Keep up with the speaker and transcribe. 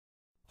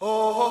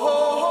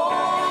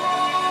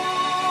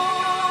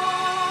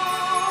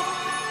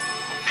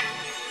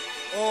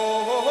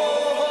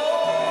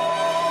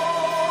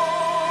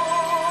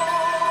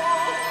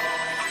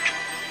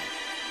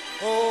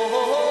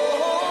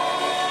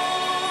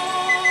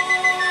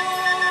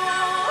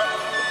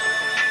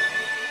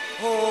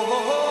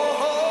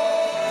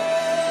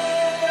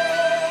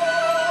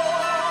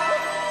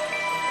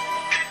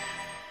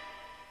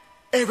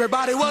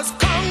Everybody was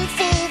kung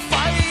fu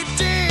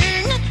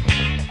fighting.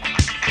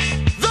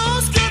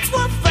 Those kids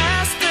were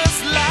fast as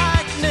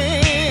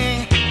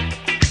lightning.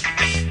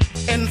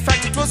 In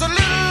fact, it was a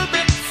little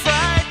bit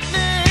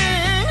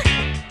frightening,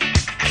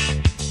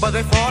 but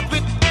they fought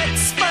with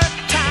expert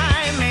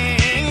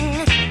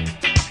timing.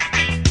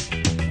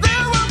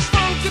 There were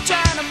funky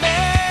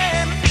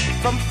Chinamen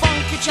from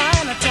funky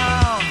Chinatown.